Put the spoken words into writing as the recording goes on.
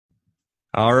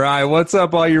All right, what's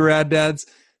up, all you rad dads?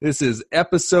 This is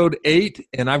episode 8,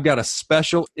 and I've got a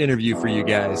special interview for you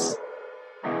guys.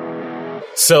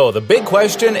 So the big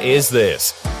question is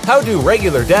this: how do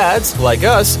regular dads like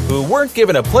us, who weren't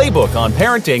given a playbook on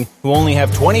parenting, who only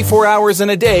have 24 hours in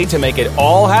a day to make it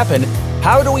all happen,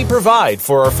 how do we provide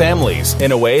for our families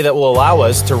in a way that will allow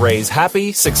us to raise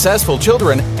happy, successful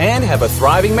children and have a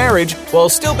thriving marriage while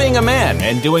still being a man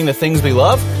and doing the things we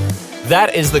love?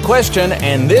 That is the question,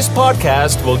 and this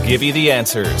podcast will give you the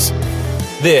answers.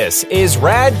 This is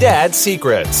Rad Dad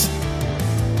Secrets.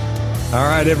 All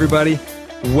right, everybody.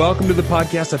 Welcome to the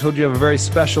podcast. I told you I have a very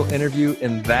special interview,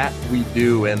 and that we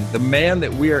do. And the man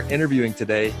that we are interviewing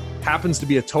today happens to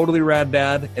be a totally rad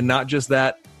dad. And not just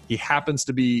that, he happens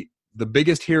to be the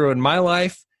biggest hero in my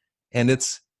life, and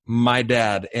it's my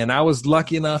dad. And I was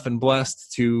lucky enough and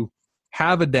blessed to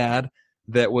have a dad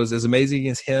that was as amazing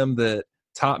as him, that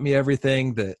taught me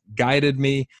everything, that guided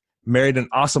me, married an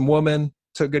awesome woman,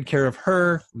 took good care of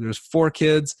her. There's 4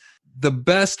 kids. The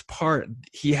best part,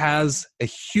 he has a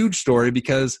huge story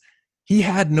because he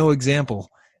had no example,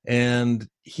 and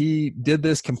he did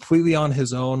this completely on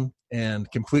his own,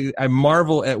 and completely, I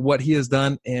marvel at what he has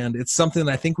done. And it's something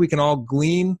that I think we can all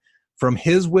glean from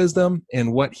his wisdom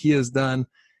and what he has done.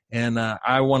 And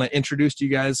I want to introduce to you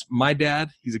guys my dad.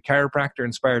 He's a chiropractor,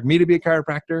 inspired me to be a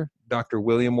chiropractor, Dr.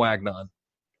 William Wagnon.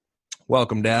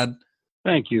 Welcome, Dad.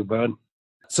 Thank you, bud.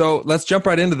 So let's jump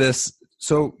right into this.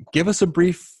 So give us a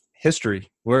brief history.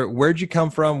 Where'd you come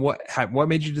from? What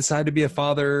made you decide to be a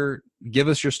father? Give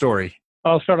us your story.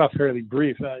 I'll start off fairly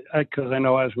brief because I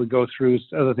know as we go through,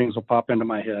 other things will pop into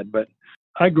my head. But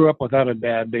I grew up without a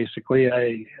dad, basically.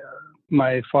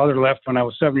 My father left when I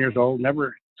was 7 years old,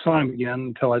 never saw him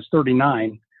again until I was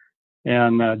 39,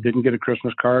 and didn't get a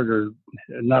Christmas card or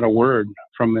not a word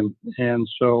from him. And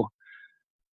so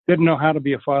didn't know how to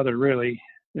be a father, really,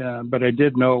 but I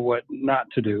did know what not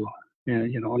to do.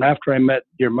 And after I met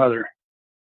your mother,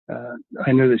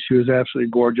 I knew that she was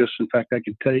absolutely gorgeous. In fact, I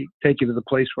could take you to the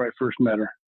place where I first met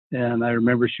her. And I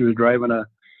remember she was driving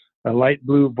a light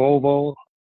blue Volvo,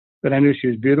 but I knew she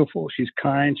was beautiful. She's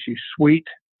kind. She's sweet.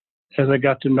 As I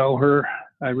got to know her,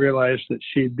 I realized that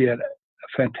she'd be a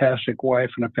fantastic wife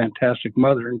and a fantastic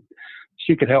mother. And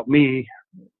she could help me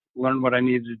learn what I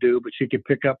needed to do, but she could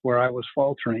pick up where I was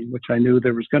faltering, which I knew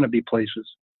there was going to be places.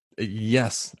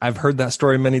 Yes, I've heard that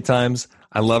story many times.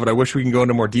 I love it. I wish we can go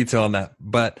into more detail on that.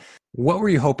 But what were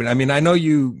you hoping? I mean, I know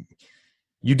you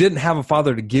didn't have a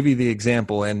father to give you the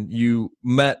example, and you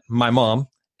met my mom,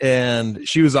 and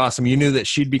she was awesome. You knew that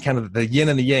she'd be kind of the yin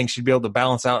and the yang. She'd be able to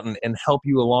balance out and help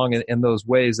you along in those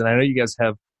ways. And I know you guys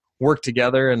have worked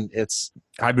together, and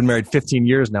I've been married 15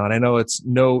 years now, and I know it's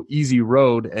no easy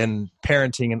road and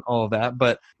parenting and all of that.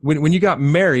 But when you got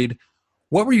married,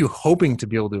 what were you hoping to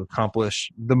be able to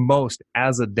accomplish the most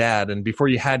as a dad? And before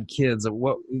you had kids,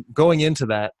 going into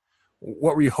that,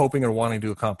 what were you hoping or wanting to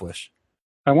accomplish?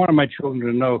 I wanted my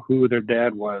children to know who their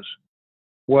dad was,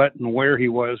 what and where he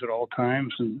was at all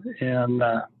times. And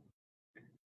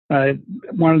I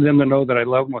wanted them to know that I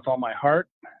love them with all my heart,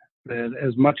 that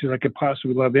as much as I could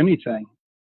possibly love anything.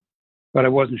 But I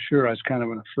wasn't sure. I was kind of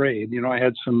afraid. I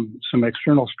had some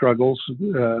external struggles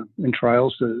and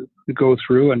trials to go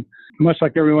through. And much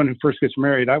like everyone who first gets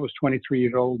married, I was 23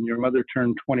 years old, and your mother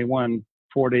turned 21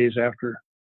 3 days after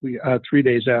we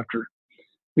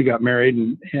got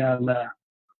married. And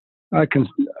I can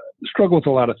struggle with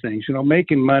a lot of things,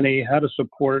 making money, how to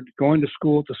support, going to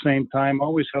school at the same time,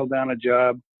 always held down a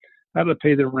job, how to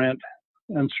pay the rent,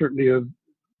 uncertainty of,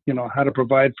 how to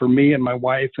provide for me and my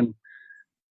wife, and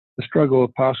the struggle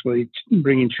of possibly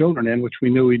bringing children in, which we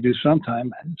knew we'd do sometime.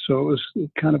 So it was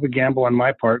kind of a gamble on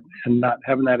my part and not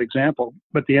having that example.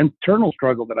 But the internal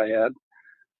struggle that I had,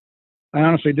 I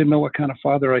honestly didn't know what kind of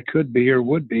father I could be or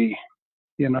would be.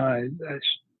 I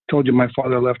told you my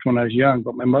father left when I was young,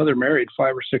 but my mother married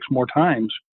 5 or 6 more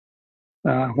times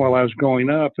while I was growing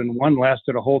up, and one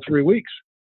lasted a whole 3 weeks.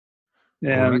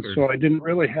 And so I didn't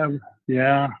really have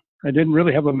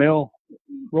a male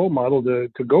role model to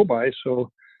go by.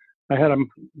 So I had a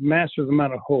massive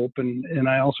amount of hope, and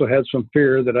I also had some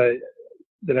fear that I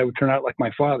would turn out like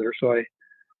my father. So I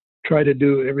tried to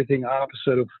do everything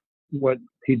opposite of what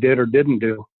he did or didn't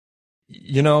do.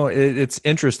 It's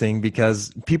interesting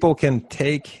because people can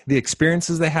take the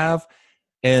experiences they have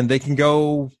and they can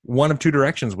go one of 2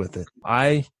 directions with it.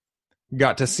 I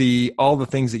got to see all the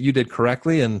things that you did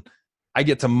correctly, and I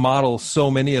get to model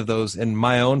so many of those in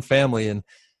my own family.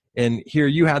 And here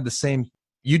you had the same.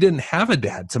 You didn't have a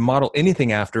dad to model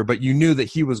anything after, but you knew that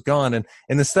he was gone. And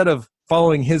instead of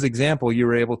following his example, you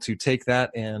were able to take that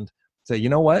and say, you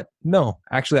know what? No,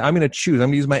 actually, I'm going to choose. I'm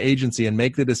going to use my agency and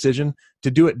make the decision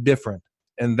to do it different.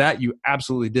 And that you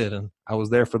absolutely did. And I was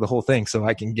there for the whole thing. So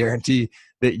I can guarantee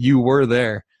that you were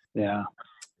there. Yeah.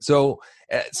 So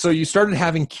you started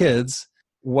having kids.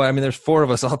 Well, I mean, there's 4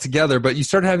 of us all together, but you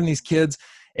started having these kids.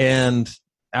 And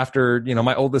after,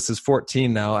 my oldest is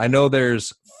 14 now, I know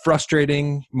there's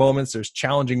frustrating moments, there's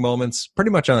challenging moments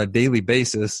pretty much on a daily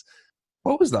basis.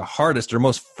 What was the hardest or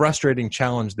most frustrating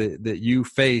challenge that you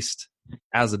faced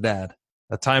as a dad?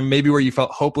 A time maybe where you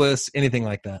felt hopeless, anything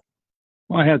like that?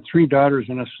 Well, I had 3 daughters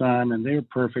and a son, and they were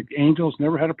perfect. Angels,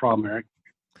 never had a problem, Eric.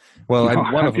 Well,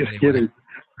 one of them. Just kidding.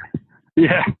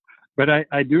 Yeah, but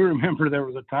I do remember there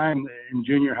was a time in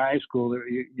junior high school that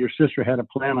your sister had a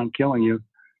plan on killing you.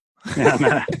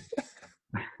 And,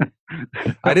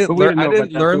 I didn't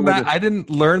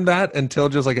learn that until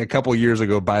just like a couple years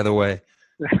ago, by the way.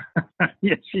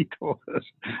 Yeah, she told us.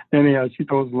 Anyhow, she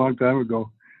told us a long time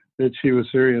ago that she was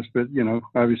serious, but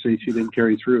obviously she didn't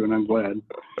carry through, and I'm glad.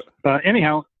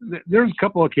 Anyhow, there's a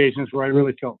couple occasions where I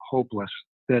really felt hopeless.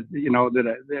 That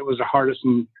it was the hardest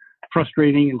and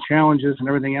frustrating and challenges and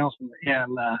everything else.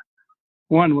 And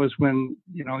one was when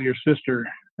your sister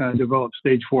developed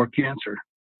stage 4 cancer.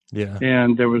 Yeah.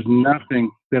 And there was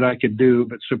nothing that I could do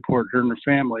but support her and her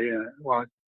family.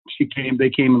 They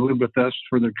came and lived with us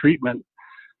for their treatment.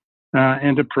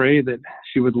 And to pray that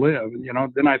she would live.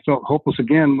 Then I felt hopeless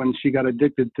again when she got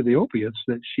addicted to the opiates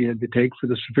that she had to take for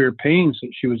the severe pains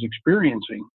that she was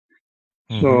experiencing.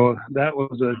 Mm-hmm. So that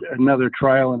was another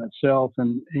trial in itself.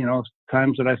 And,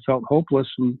 times that I felt hopeless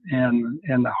and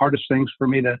the hardest things for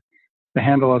me to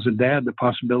handle as a dad, the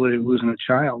possibility of losing a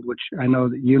child, which I know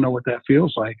that you know what that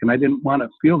feels like. And I didn't want to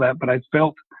feel that, but I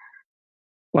felt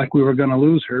like we were going to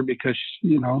lose her because,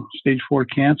 stage 4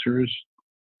 cancer is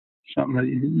something that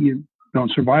you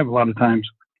don't survive a lot of times.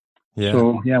 Yeah.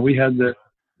 So we had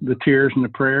the tears and the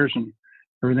prayers and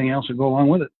everything else that go along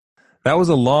with it. That was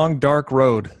a long, dark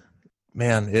road,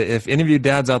 man. If any of you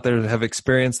dads out there have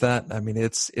experienced that, I mean,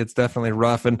 it's definitely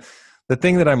rough. And the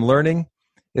thing that I'm learning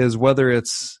is whether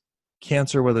it's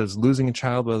cancer, whether it's losing a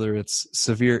child, whether it's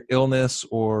severe illness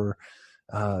or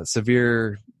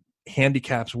severe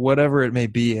handicaps, whatever it may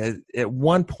be, at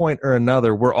one point or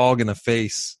another, we're all going to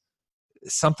face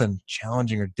something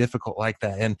challenging or difficult like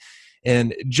that.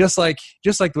 And just like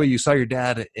the way you saw your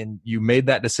dad and you made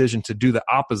that decision to do the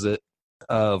opposite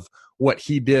of what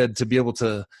he did to be able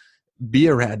to be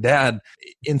a rad dad,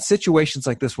 in situations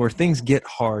like this where things get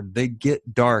hard, they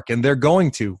get dark, and they're going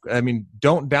to. I mean,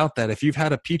 don't doubt that. If you've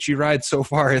had a peachy ride so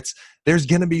far, there's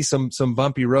going to be some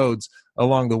bumpy roads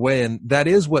along the way, and that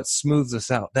is what smooths us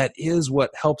out. That is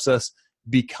what helps us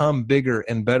become bigger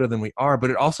and better than we are. But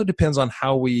it also depends on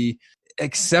how we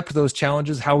accept those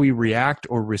challenges, how we react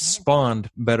or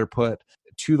respond, better put,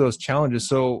 to those challenges.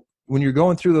 So when you're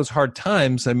going through those hard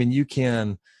times, I mean, you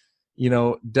can,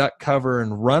 duck, cover,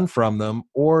 and run from them,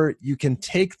 or you can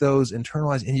take those,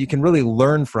 internalize, and you can really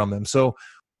learn from them. So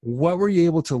what were you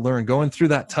able to learn going through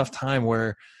that tough time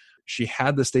where she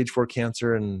had the stage 4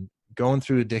 cancer and going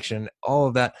through addiction, all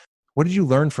of that? What did you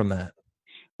learn from that?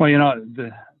 Well,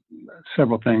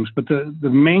 several things, but the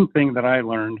main thing that I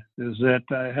learned is that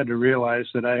I had to realize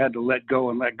that I had to let go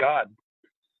and let God,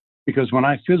 because when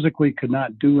I physically could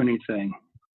not do anything,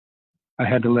 I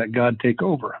had to let God take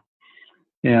over.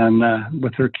 And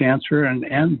with her cancer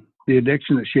and the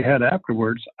addiction that she had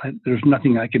afterwards, there's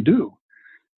nothing I could do.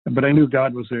 But I knew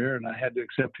God was there, and I had to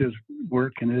accept his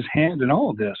work and his hand in all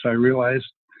of this. I realized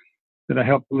that I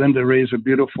helped Linda raise a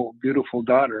beautiful, beautiful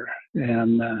daughter.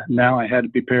 And now I had to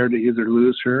be prepared to either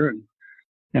lose her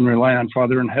and rely on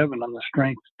Father in heaven on the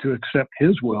strength to accept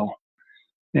his will.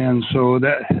 And so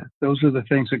those are the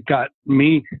things that got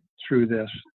me through this,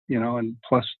 and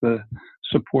plus the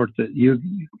support that you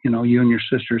and your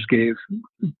sisters gave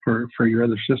for your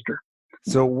other sister.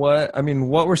 So what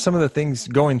were some of the things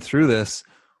going through this?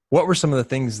 What were some of the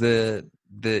things that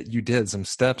you did, some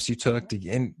steps you took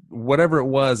and whatever it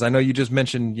was? I know you just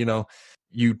mentioned,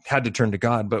 you had to turn to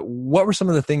God, but what were some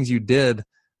of the things you did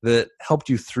that helped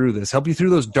you through this, helped you through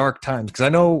those dark times? Because I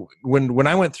know when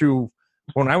I went through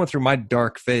my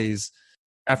dark phase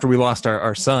after we lost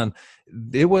our son,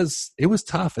 it was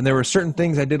tough. And there were certain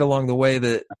things I did along the way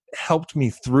that helped me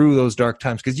through those dark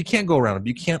times, because you can't go around them.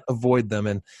 You can't avoid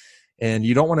them. And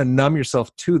you don't want to numb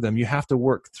yourself to them. You have to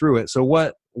work through it. So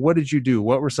what did you do?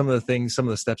 What were some of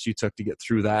the steps you took to get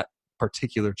through that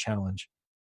particular challenge?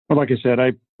 Well, like I said,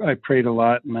 I prayed a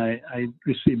lot, and I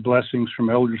received blessings from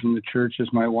elders in the church,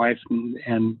 as my wife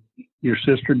and your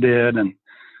sister did.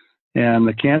 And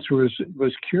the cancer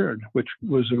was cured, which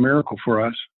was a miracle for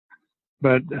us.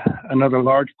 But another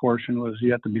large portion was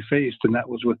yet to be faced, and that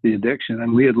was with the addiction.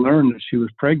 And we had learned that she was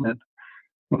pregnant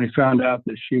when we found out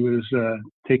that she was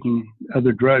taking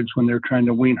other drugs when they were trying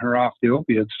to wean her off the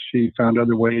opiates. She found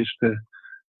other ways to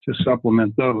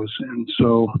supplement those. And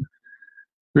so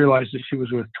realized that she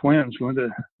was with twins. We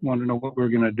wanted to know what we were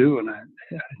going to do. And I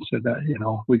said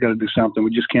that, we got to do something.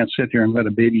 We just can't sit here and let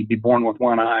a baby be born with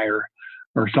one eye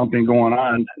or something going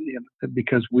on,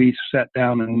 because we sat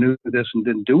down and knew this and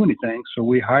didn't do anything. So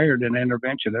we hired an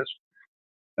interventionist.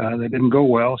 That didn't go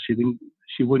well.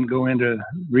 She wouldn't go into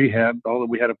rehab, although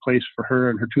we had a place for her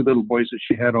and her two little boys that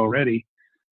she had already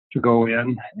to go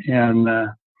in. And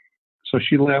so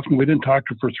she left, and we didn't talk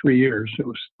to her for 3 years. It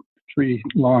was 3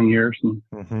 long years.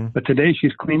 But today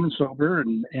she's clean and sober,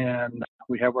 and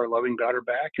we have our loving daughter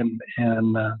back, and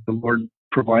the Lord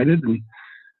provided. And,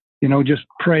 just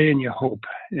pray and you hope,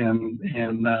 and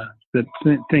that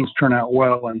things turn out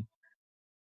well. And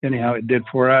anyhow, it did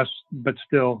for us, but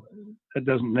still, that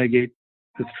doesn't negate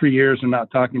the 3 years of not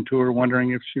talking to her,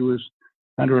 wondering if she was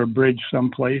under a bridge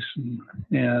someplace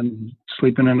and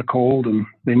sleeping in the cold. And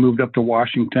they moved up to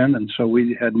Washington, and so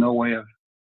we had no way of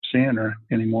seeing her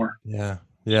anymore. Yeah.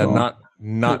 So,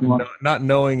 not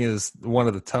knowing is one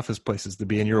of the toughest places to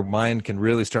be, and your mind can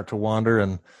really start to wander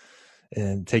and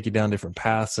take you down different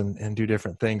paths and do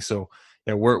different things. So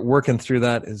working through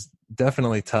that is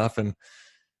definitely tough. And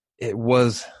it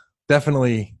was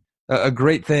definitely a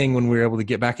great thing when we were able to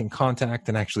get back in contact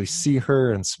and actually see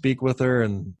her and speak with her.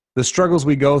 And the struggles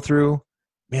we go through,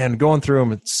 man, going through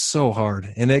them, it's so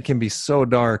hard and it can be so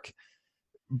dark.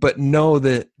 But know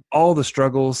that all the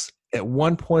struggles at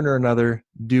one point or another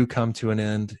do come to an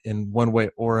end in one way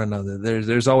or another.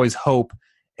 There's always hope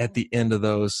at the end of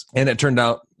those. And it turned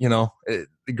out,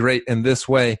 great in this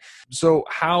way. So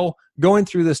how going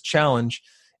through this challenge,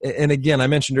 and again, I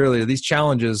mentioned earlier, these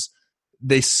challenges,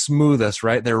 they smooth us,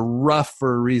 right? They're rough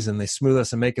for a reason. They smooth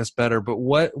us and make us better. But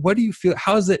what do you feel?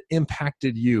 How has it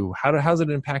impacted you? How's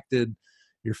it impacted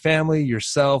your family,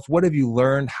 yourself? What have you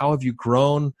learned? How have you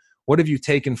grown? What have you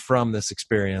taken from this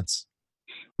experience?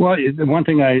 Well, the one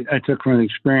thing I took from the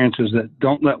experience is that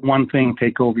don't let one thing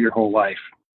take over your whole life.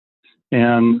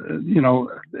 And,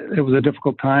 it was a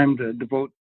difficult time to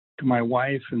devote to my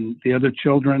wife and the other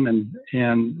children.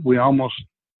 And we almost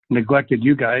neglected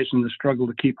you guys in the struggle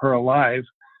to keep her alive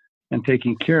and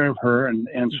taking care of her. And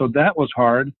so that was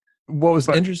hard. What was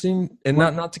interesting, and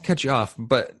not to cut you off,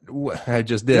 but I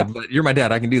just did, but you're my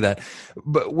dad, I can do that.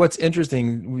 But what's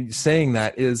interesting saying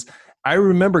that is I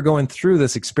remember going through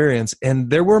this experience,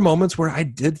 and there were moments where I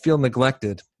did feel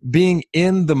neglected. Being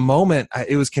in the moment,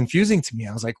 it was confusing to me.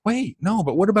 I was like, wait, no,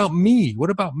 but what about me? What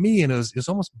about me? And it was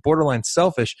almost borderline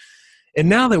selfish. And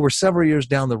now that we're several years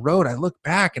down the road, I look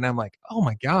back and I'm like, oh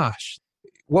my gosh,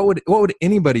 what would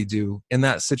anybody do in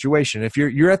that situation? If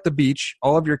you're at the beach,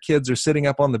 all of your kids are sitting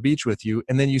up on the beach with you,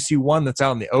 and then you see one that's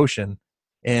out in the ocean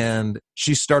and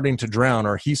she's starting to drown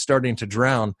or he's starting to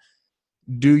drown.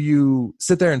 Do you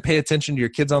sit there and pay attention to your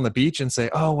kids on the beach and say,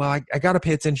 oh, well, I got to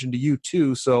pay attention to you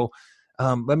too. So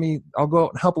I'll go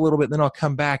out and help a little bit, then I'll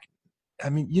come back. I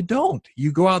mean, you don't.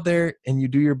 You go out there and you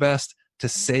do your best to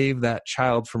save that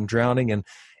child from drowning.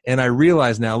 And I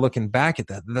realize now, looking back at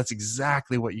that's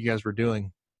exactly what you guys were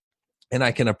doing. And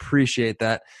I can appreciate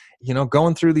that.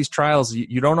 Going through these trials,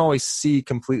 you don't always see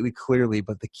completely clearly,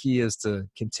 but the key is to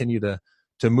continue to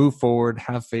move forward,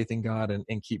 have faith in God,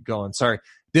 and keep going. Sorry,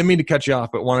 didn't mean to cut you off,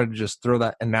 but wanted to just throw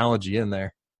that analogy in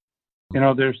there.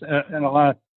 There's and a lot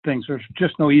of things, there's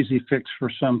just no easy fix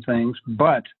for some things,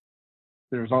 but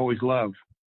there's always love.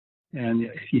 And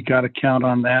you got to count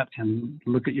on that and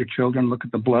look at your children, look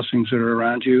at the blessings that are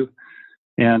around you.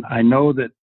 And I know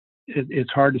that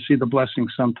it's hard to see the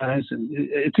blessings sometimes, and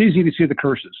it's easy to see the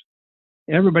curses.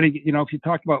 Everybody, if you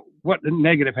talk about what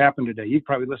negative happened today, you'd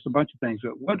probably list a bunch of things,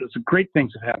 but what is the great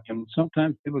things that happened?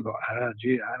 Sometimes people go,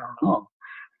 gee, I don't know.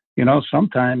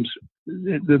 Sometimes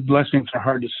the blessings are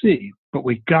hard to see, but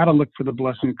we got to look for the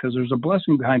blessing, because there's a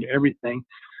blessing behind everything,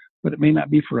 but it may not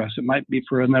be for us. It might be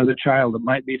for another child. It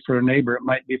might be for a neighbor. It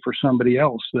might be for somebody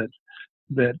else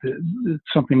that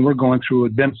something we're going through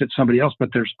would benefit somebody else, but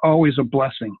there's always a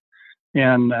blessing.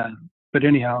 And, but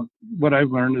anyhow, what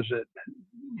I've learned is that,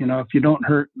 if you don't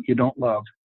hurt, you don't love.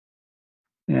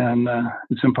 And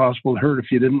it's impossible to hurt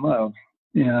if you didn't love.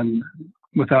 And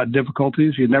without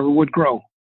difficulties, you never would grow.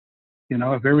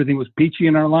 If everything was peachy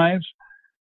in our lives,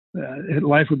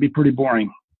 life would be pretty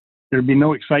boring. There'd be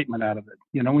no excitement out of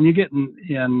it. When you get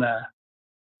in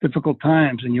difficult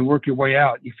times and you work your way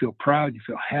out, you feel proud, you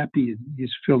feel happy, you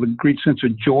just feel the great sense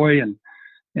of joy,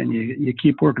 and you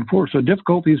keep working forward. So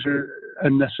difficulties are a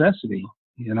necessity.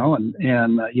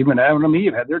 and even Adam and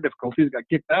Eve had their difficulties, got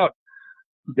kicked out.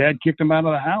 Dad kicked them out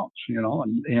of the house,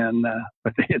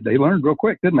 but they learned real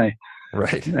quick, didn't they?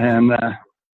 Right. And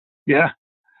yeah.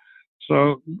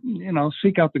 So,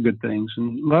 seek out the good things.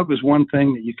 And love is one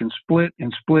thing that you can split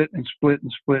and split and split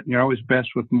and split. And you're always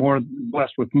blessed with more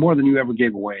than you ever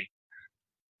gave away.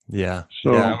 Yeah.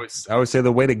 So yeah, I always say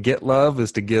the way to get love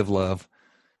is to give love.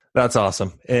 That's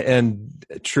awesome. And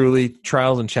truly,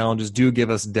 trials and challenges do give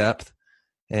us depth.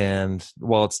 And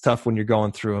while it's tough when you're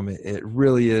going through them, it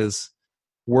really is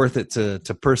worth it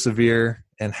to persevere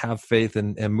and have faith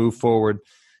and move forward.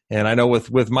 And I know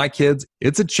with my kids,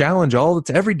 it's a challenge.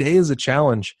 Every day is a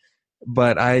challenge.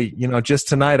 But just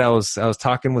tonight I was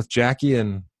talking with Jackie,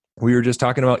 and we were just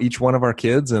talking about each one of our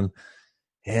kids, and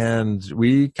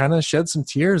we kind of shed some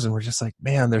tears, and we're just like,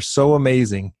 man, they're so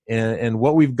amazing. And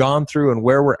what we've gone through and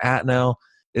where we're at now,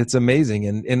 it's amazing.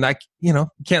 And I,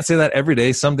 can't say that every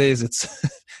day. Some days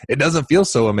it doesn't feel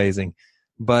so amazing,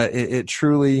 but it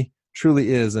truly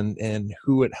is. And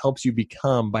who it helps you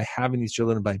become by having these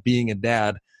children, by being a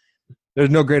dad. There's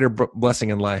no greater blessing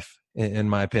in life, in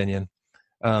my opinion.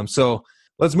 So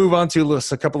let's move on to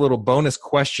a couple little bonus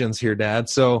questions here, Dad.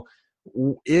 So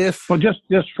just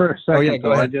for a second,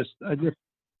 go ahead. I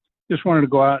just wanted to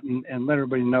go out and let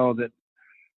everybody know that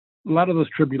a lot of those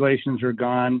tribulations are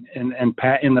gone and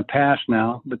in the past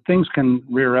now, but things can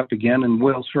rear up again and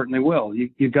certainly will.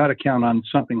 You got to count on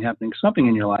something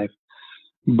in your life.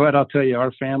 But I'll tell you,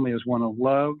 our family is one of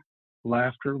love,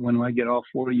 laughter. When I get all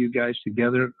four of you guys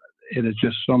together, it is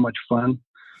just so much fun.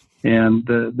 And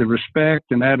the respect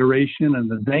and adoration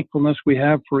and the thankfulness we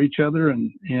have for each other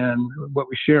and what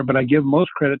we share. But I give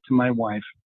most credit to my wife.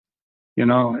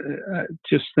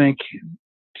 Just think,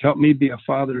 to help me be a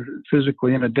father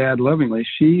physically and a dad lovingly.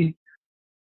 She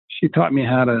taught me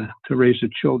how to raise the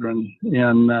children.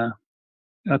 And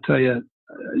I'll tell you,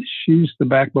 she's the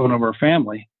backbone of our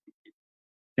family.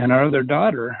 And our other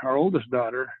daughter, our oldest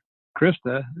daughter,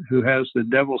 Krista, who has the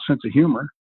devil's sense of humor,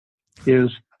 is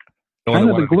the one kind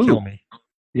that of the wanted glue. to kill me.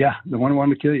 Yeah, the one who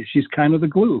wanted to kill you. She's kind of the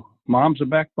glue. Mom's the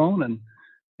backbone,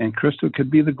 and Krista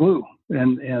could be the glue.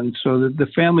 And so the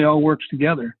family all works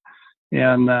together.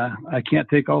 And I can't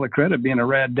take all the credit being a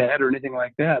rad dad or anything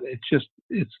like that.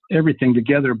 It's everything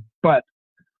together. But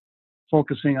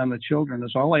focusing on the children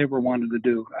is all I ever wanted to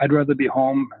do. I'd rather be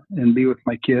home and be with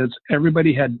my kids.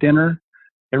 Everybody had dinner.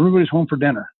 Everybody's home for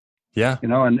dinner. Yeah.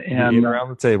 And around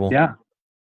the table. Yeah.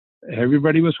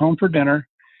 Everybody was home for dinner.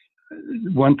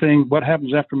 One thing, what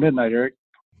happens after midnight, Eric?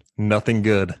 Nothing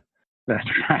good. That's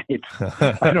right.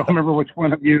 I don't remember which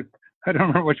one of you,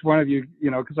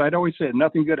 because I'd always say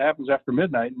nothing good happens after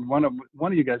midnight. And one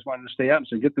of you guys wanted to stay out and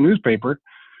said, get the newspaper.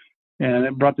 And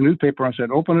it brought the newspaper and I said,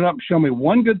 open it up and show me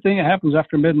one good thing that happens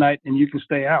after midnight and you can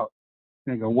stay out.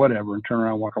 And I go, whatever, and turn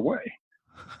around and walk away.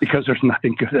 Because there's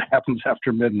nothing good that happens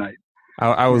after midnight.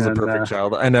 I was a perfect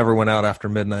child. I never went out after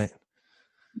midnight.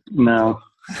 No.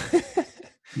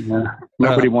 Yeah.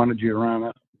 Nobody wanted you around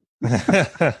it.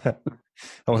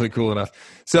 I wasn't cool enough.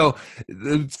 So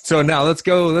now let's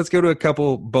go to a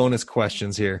couple bonus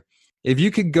questions here. If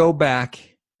you could go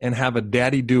back and have a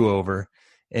daddy do-over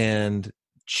and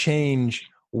change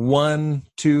 1,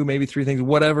 2, maybe 3 things,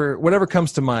 whatever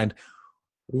comes to mind,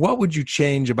 what would you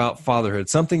change about fatherhood?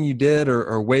 Something you did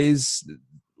or ways,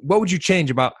 what would you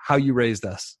change about how you raised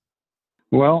us?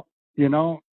 Well,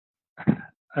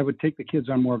 I would take the kids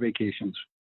on more vacations.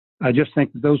 I just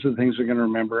think that those are the things they're going to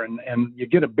remember. And you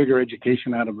get a bigger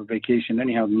education out of a vacation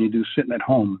anyhow than you do sitting at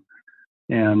home.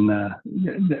 And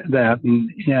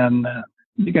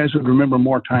you guys would remember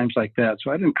more times like that.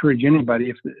 So I'd encourage anybody,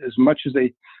 if as much as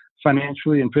they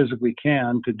financially and physically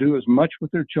can, to do as much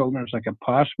with their children as I could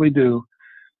possibly do,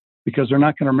 because they're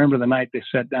not going to remember the night they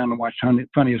sat down and watched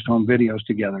Funniest Home Videos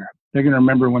together. They're going to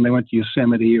remember when they went to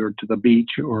Yosemite or to the beach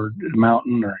or the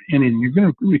mountain or anything. You're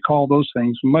going to recall those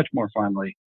things much more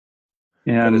fondly.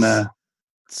 And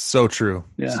so true.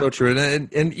 Yeah. So true.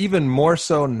 And even more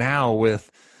so now with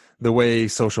the way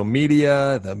social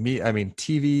media,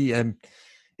 TV, and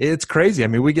it's crazy. I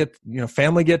mean, we get,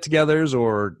 family get-togethers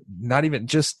or not even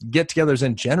just get-togethers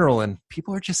in general, and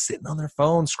people are just sitting on their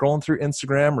phones, scrolling through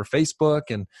Instagram or Facebook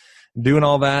and doing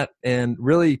all that, and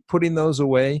really putting those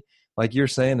away, like you're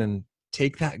saying, and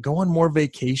go on more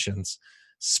vacations,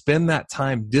 spend that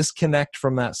time, disconnect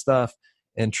from that stuff,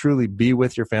 and truly be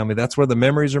with your family. That's where the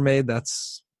memories are made.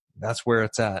 That's where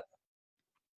it's at.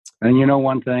 And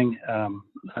one thing,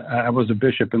 I was a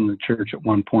bishop in the church at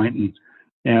one point,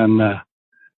 and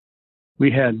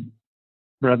we had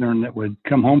brethren that would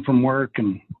come home from work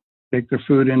and take their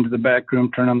food into the back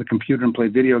room, turn on the computer and play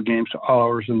video games to all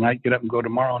hours of the night, get up and go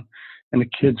tomorrow. and the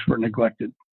kids were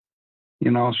neglected.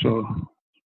 So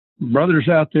brothers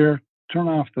out there, turn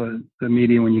off the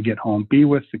media when you get home. Be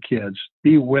with the kids.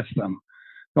 Be with them.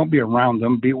 Don't be around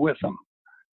them. Be with them.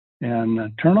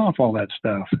 And turn off all that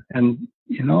stuff. And,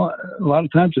 a lot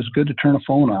of times it's good to turn a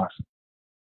phone off.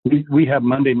 We have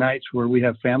Monday nights where we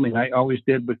have family night. Always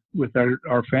did with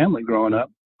our family growing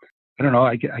up. I don't know.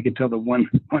 I could tell the one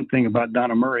thing about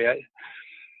Donna Murray.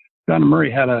 Donna Murray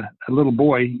had a little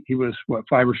boy. He was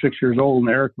 5 or 6 years old,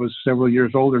 and Eric was several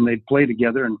years older, and they'd play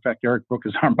together. In fact, Eric broke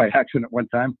his arm by accident one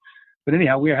time. But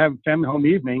anyhow, we were having family home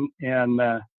evening, and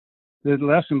the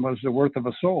lesson was the worth of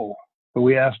a soul. But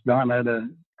we asked Donna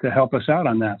to help us out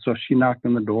on that. So she knocked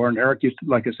on the door, and Eric used to,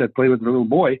 like I said, play with the little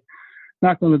boy.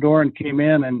 Knocked on the door and came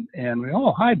in, and we,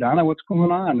 oh, hi, Donna, what's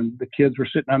going on? And the kids were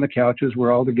sitting on the couches.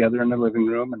 We're all together in the living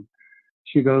room, and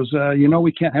she goes,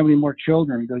 we can't have any more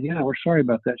children. We go, yeah, we're sorry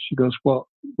about that. She goes, well,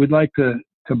 we'd like to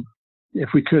if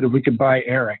we could buy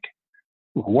Eric.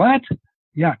 What?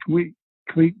 Yeah, can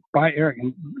we buy Eric?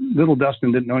 And little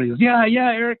Dustin didn't know. And he goes,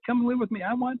 yeah, Eric, come live with me.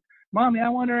 I want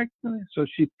Eric. So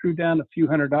she threw down a few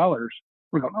 $100s.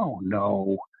 We're going, oh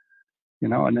no,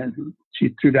 and then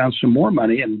she threw down some more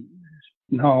money, and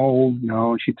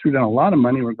no, she threw down a lot of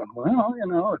money. We're going,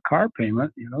 well, a car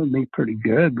payment, it'd be pretty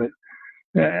good, but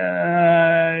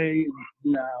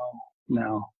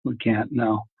no, we can't.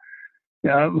 No.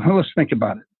 Yeah, let's think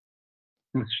about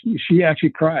it. She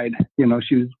actually cried. She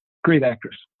was a great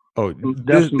actress. Oh,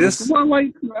 this. Well,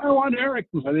 I want Eric.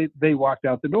 They walked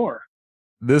out the door.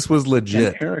 This was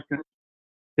legit. And Eric,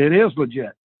 it is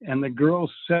legit. And the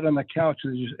girls sat on the couch,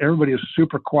 and everybody was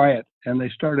super quiet, and they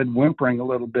started whimpering a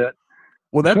little bit.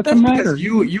 Well, that's because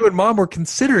you and Mom were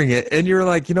considering it, and you're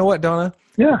like, you know what, Donna?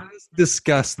 Yeah. Let's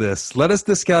discuss this. Let us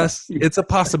discuss. It's a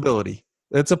possibility.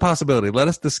 Let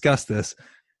us discuss this.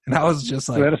 And I was just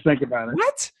like, let us think about it.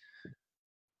 What?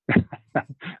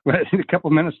 But a couple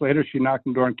of minutes later, she knocked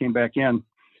on the door and came back in,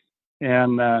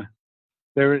 and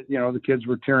they were, the kids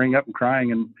were tearing up and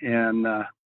crying, and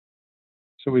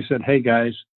so we said, hey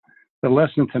guys, the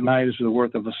lesson tonight is the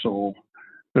worth of a soul.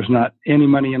 There's not any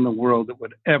money in the world that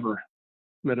would ever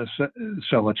let us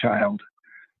sell a child.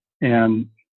 And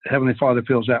Heavenly Father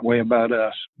feels that way about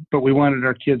us. But we wanted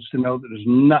our kids to know that there's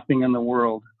nothing in the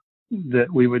world that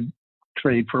we would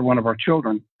trade for one of our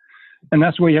children. And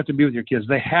that's the way you have to be with your kids.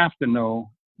 They have to know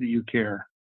that you care.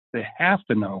 They have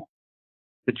to know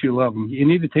that you love them. You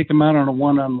need to take them out on a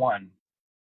one-on-one.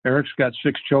 Eric's got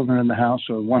 6 children in the house,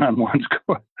 so one-on-ones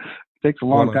takes a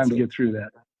long time to get through that.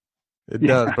 It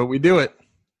does, but we do it.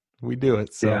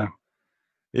 So yeah.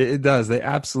 It does. They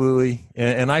absolutely,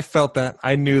 and I felt that.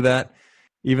 I knew that,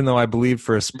 even though I believed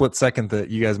for a split second that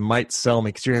you guys might sell me,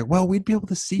 because you're like, well, we'd be able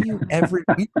to see you every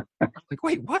week. Like,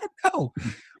 wait, what? No.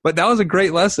 But that was a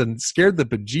great lesson. It scared the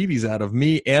bejeebies out of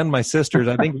me and my sisters.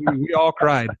 I think we all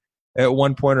cried at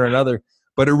one point or another,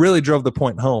 but it really drove the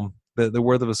point home, the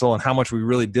worth of a soul and how much we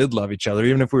really did love each other,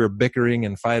 even if we were bickering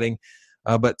and fighting.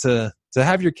 But to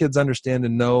have your kids understand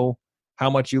and know how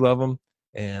much you love them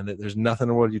and that there's nothing in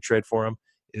the world you trade for them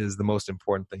is the most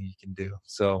important thing you can do.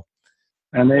 So,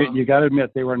 and you got to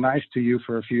admit, they were nice to you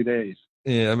for a few days.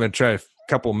 Yeah, I'm going to try a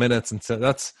couple minutes. And so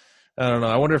I don't know.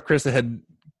 I wonder if Krista had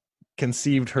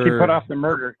conceived her. She put off the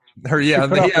murder. Maybe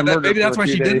that's why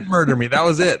she didn't murder me. That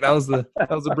was it. That was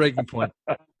the breaking point.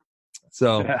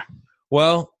 So, yeah.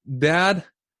 Well, Dad,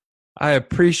 I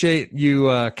appreciate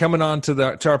you coming on to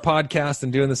our podcast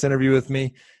and doing this interview with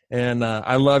me. And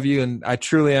I love you, and I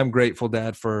truly am grateful,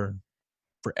 Dad, for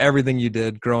everything you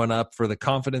did growing up, for the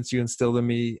confidence you instilled in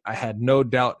me. I had no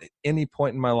doubt at any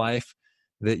point in my life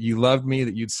that you loved me,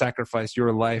 that you'd sacrifice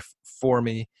your life for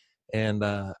me, and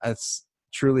that's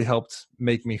truly helped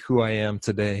make me who I am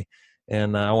today.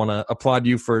 And I want to applaud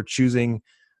you for choosing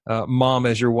Mom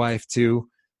as your wife too,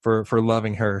 for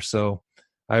loving her. So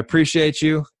I appreciate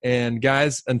you. And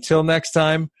guys, until next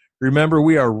time, remember,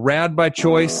 we are rad by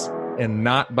choice and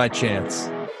not by chance.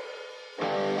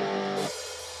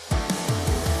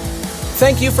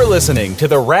 Thank you for listening to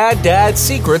the Rad Dad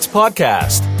Secrets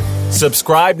podcast.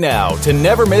 Subscribe now to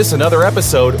never miss another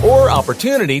episode or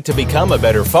opportunity to become a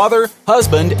better father,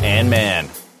 husband, and man.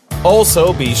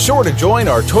 Also, be sure to join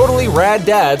our Totally Rad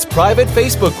Dads private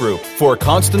Facebook group for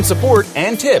constant support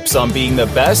and tips on being the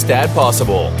best dad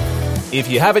possible. If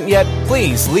you haven't yet,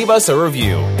 please leave us a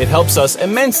review. It helps us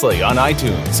immensely on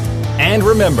iTunes. And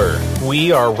remember,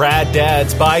 we are Rad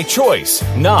Dads by choice,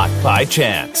 not by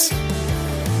chance.